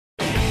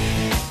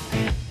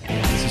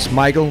is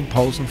Michael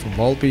Poulsen from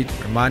Volbeat,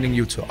 reminding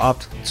you to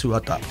opt to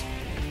adopt.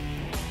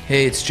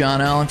 Hey, it's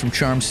John Allen from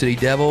Charm City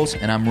Devils,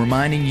 and I'm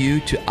reminding you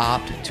to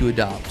opt to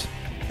adopt.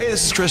 Hey,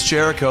 this is Chris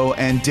Jericho,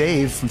 and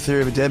Dave from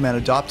Theory of a Dead Man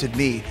adopted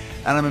me,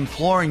 and I'm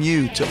imploring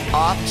you to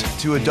opt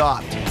to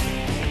adopt.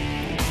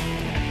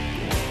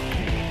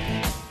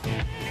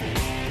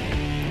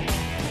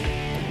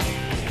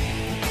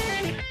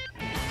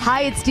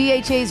 Hi, it's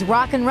DHA's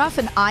Rock and Ruff,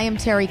 and I am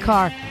Terry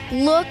Carr.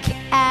 Look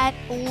at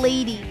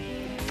Lady.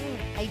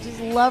 I just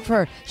love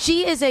her.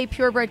 She is a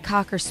purebred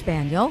Cocker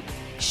Spaniel.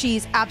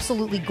 She's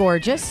absolutely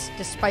gorgeous,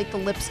 despite the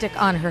lipstick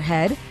on her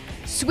head.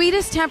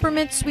 Sweetest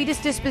temperament,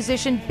 sweetest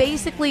disposition.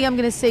 Basically, I'm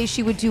going to say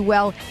she would do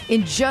well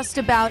in just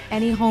about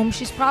any home.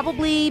 She's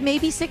probably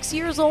maybe 6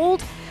 years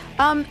old.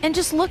 And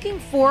just looking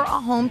for a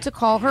home to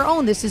call her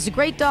own. This is a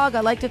great dog. I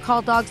like to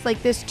call dogs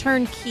like this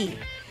turnkey.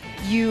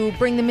 You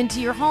bring them into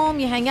your home,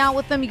 you hang out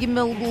with them, you give them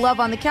a little love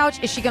on the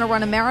couch. Is she going to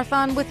run a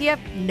marathon with you?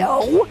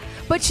 No.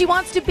 But she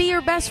wants to be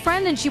your best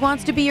friend and she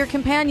wants to be your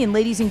companion.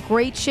 Lady's in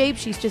great shape.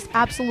 She's just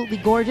absolutely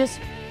gorgeous.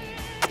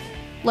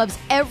 Loves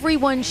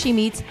everyone she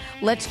meets.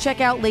 Let's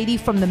check out Lady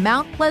from the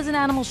Mount Pleasant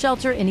Animal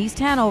Shelter in East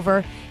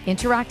Hanover,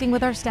 interacting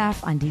with our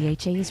staff on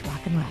DHA's Rock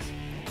and Ruff.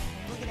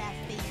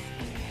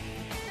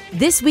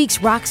 This week's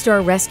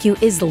Rockstar Rescue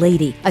is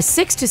Lady, a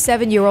 6 to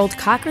 7-year-old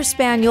Cocker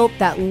Spaniel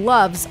that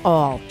loves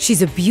all.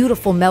 She's a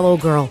beautiful, mellow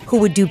girl who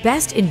would do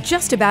best in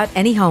just about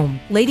any home.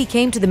 Lady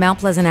came to the Mount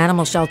Pleasant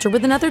Animal Shelter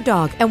with another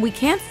dog, and we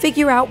can't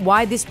figure out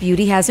why this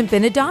beauty hasn't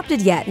been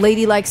adopted yet.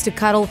 Lady likes to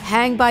cuddle,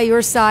 hang by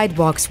your side,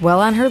 walks well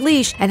on her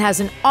leash, and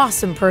has an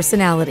awesome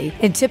personality.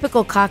 In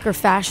typical Cocker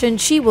fashion,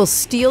 she will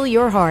steal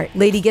your heart.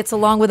 Lady gets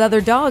along with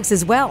other dogs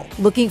as well.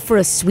 Looking for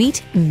a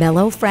sweet,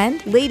 mellow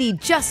friend? Lady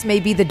just may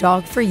be the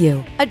dog for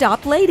you.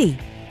 Adopt Lady.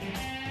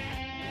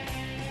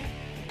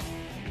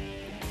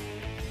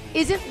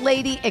 Isn't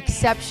Lady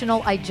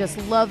exceptional? I just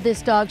love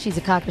this dog. She's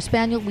a Cocker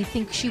Spaniel. We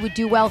think she would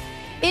do well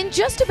in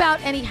just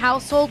about any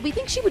household. We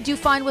think she would do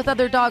fine with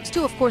other dogs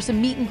too. Of course, a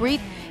meet and greet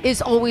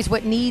is always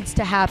what needs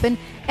to happen.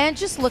 And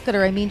just look at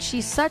her. I mean,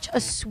 she's such a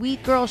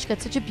sweet girl. She's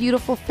got such a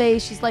beautiful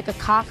face. She's like a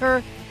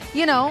Cocker,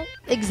 you know,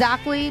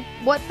 exactly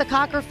what the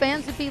Cocker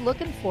fans would be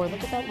looking for.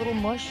 Look at that little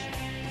mush.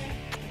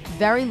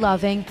 Very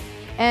loving.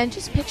 And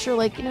just picture,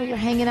 like, you know, you're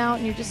hanging out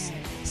and you're just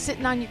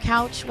sitting on your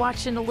couch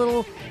watching a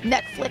little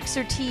Netflix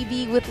or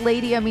TV with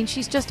Lady. I mean,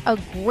 she's just a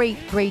great,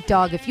 great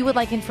dog. If you would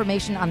like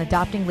information on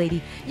adopting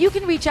Lady, you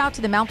can reach out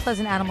to the Mount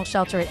Pleasant Animal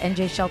Shelter at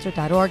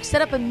njshelter.org.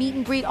 Set up a meet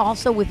and greet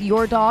also with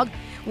your dog,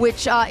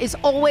 which is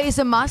always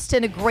a must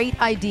and a great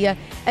idea.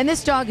 And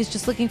this dog is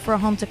just looking for a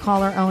home to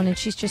call her own, and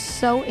she's just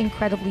so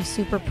incredibly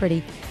super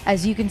pretty,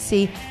 as you can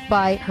see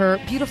by her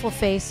beautiful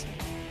face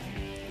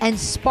and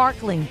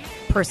sparkling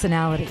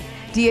personality.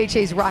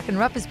 DHA's Rock and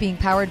Ruff is being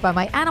powered by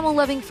my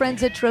animal-loving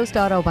friends at Trost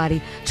Auto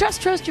Body.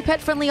 Trust Trost, your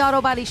pet-friendly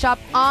auto body shop,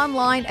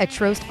 online at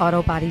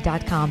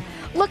trostautobody.com.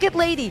 Look at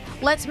Lady.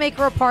 Let's make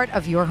her a part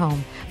of your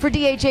home. For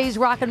DHA's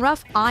Rock and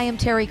Ruff, I am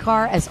Terry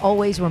Carr, as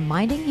always,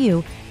 reminding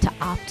you to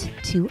opt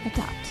to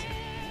adopt.